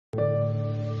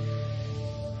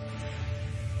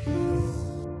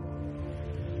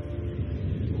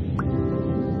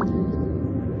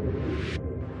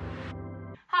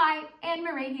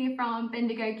Anne-Marie here from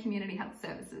Bendigo Community Health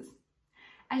Services.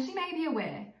 As you may be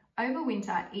aware, over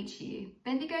winter each year,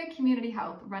 Bendigo Community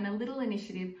Health run a little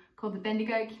initiative called the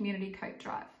Bendigo Community Coat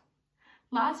Drive.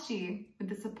 Last year, with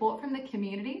the support from the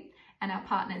community and our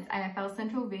partners AFL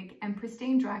Central Vic and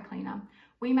Pristine Dry Cleaner,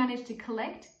 we managed to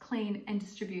collect, clean and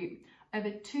distribute over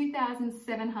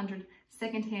 2,700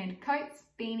 second-hand coats,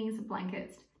 beanies,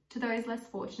 blankets to those less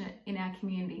fortunate in our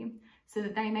community so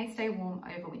that they may stay warm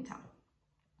over winter.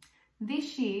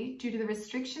 This year, due to the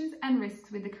restrictions and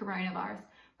risks with the coronavirus,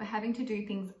 we're having to do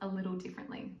things a little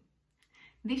differently.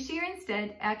 This year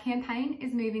instead, our campaign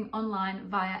is moving online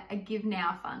via a Give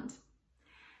Now fund.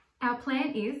 Our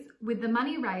plan is, with the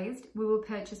money raised, we will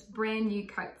purchase brand new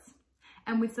coats.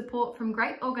 And with support from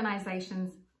great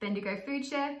organisations, Bendigo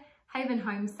Foodshare, Haven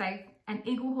Home Safe and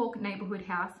Eaglehawk Neighbourhood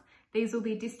House, these will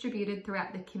be distributed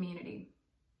throughout the community.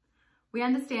 We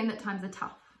understand that times are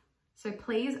tough, so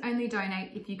please only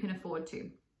donate if you can afford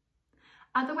to.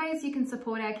 Other ways you can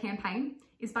support our campaign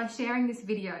is by sharing this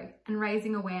video and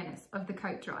raising awareness of the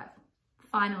Coat Drive.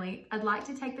 Finally, I'd like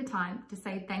to take the time to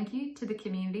say thank you to the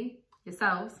community,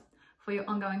 yourselves, for your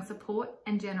ongoing support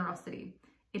and generosity.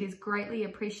 It is greatly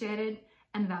appreciated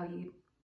and valued.